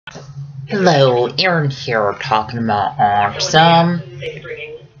Hello, Aaron here talking about autism.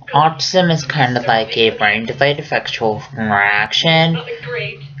 Autism is kind of like a brain-delayed effectual reaction,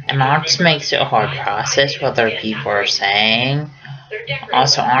 and autism makes it a hard process what other people are saying.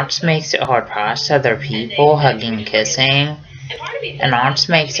 Also, autism makes it a hard process other people hugging and kissing, and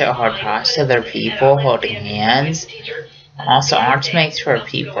autism makes it a hard process other people holding hands. Also, autism makes for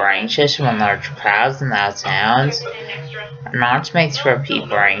people anxious when large crowds and loud sounds. And autism makes for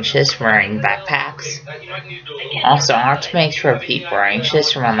people anxious wearing backpacks. Also, autism makes for people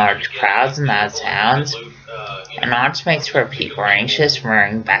anxious when large crowds and loud sounds. And autism makes for people anxious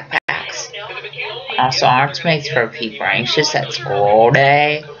wearing backpacks. Also, autism makes for people anxious at school all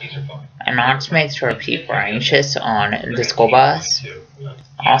day. And autism makes for people anxious on the school bus.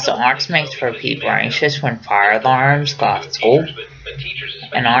 Also, autism makes for people anxious when fire alarms go off at school.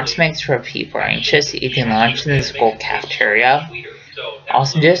 And autism makes for people anxious eating lunch in the school cafeteria.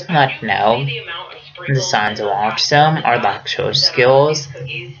 Also, just to let you know, the signs of autism are lack of social skills,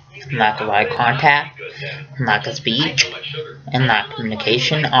 lack of eye contact, lack of speech, and lack of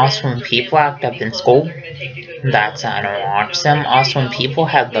communication. Also, when people act up in school, that's a sign of autism. Also, when people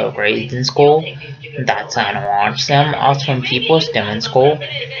have low grades in school, that's a sign of autism. Also, when people stim in school,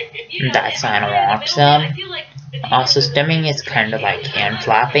 that's a sign of autism. Also, stimming is kind of like hand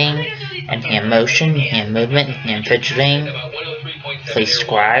flapping, and hand motion, hand movement, and hand fidgeting. Please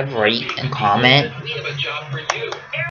subscribe, rate, and comment.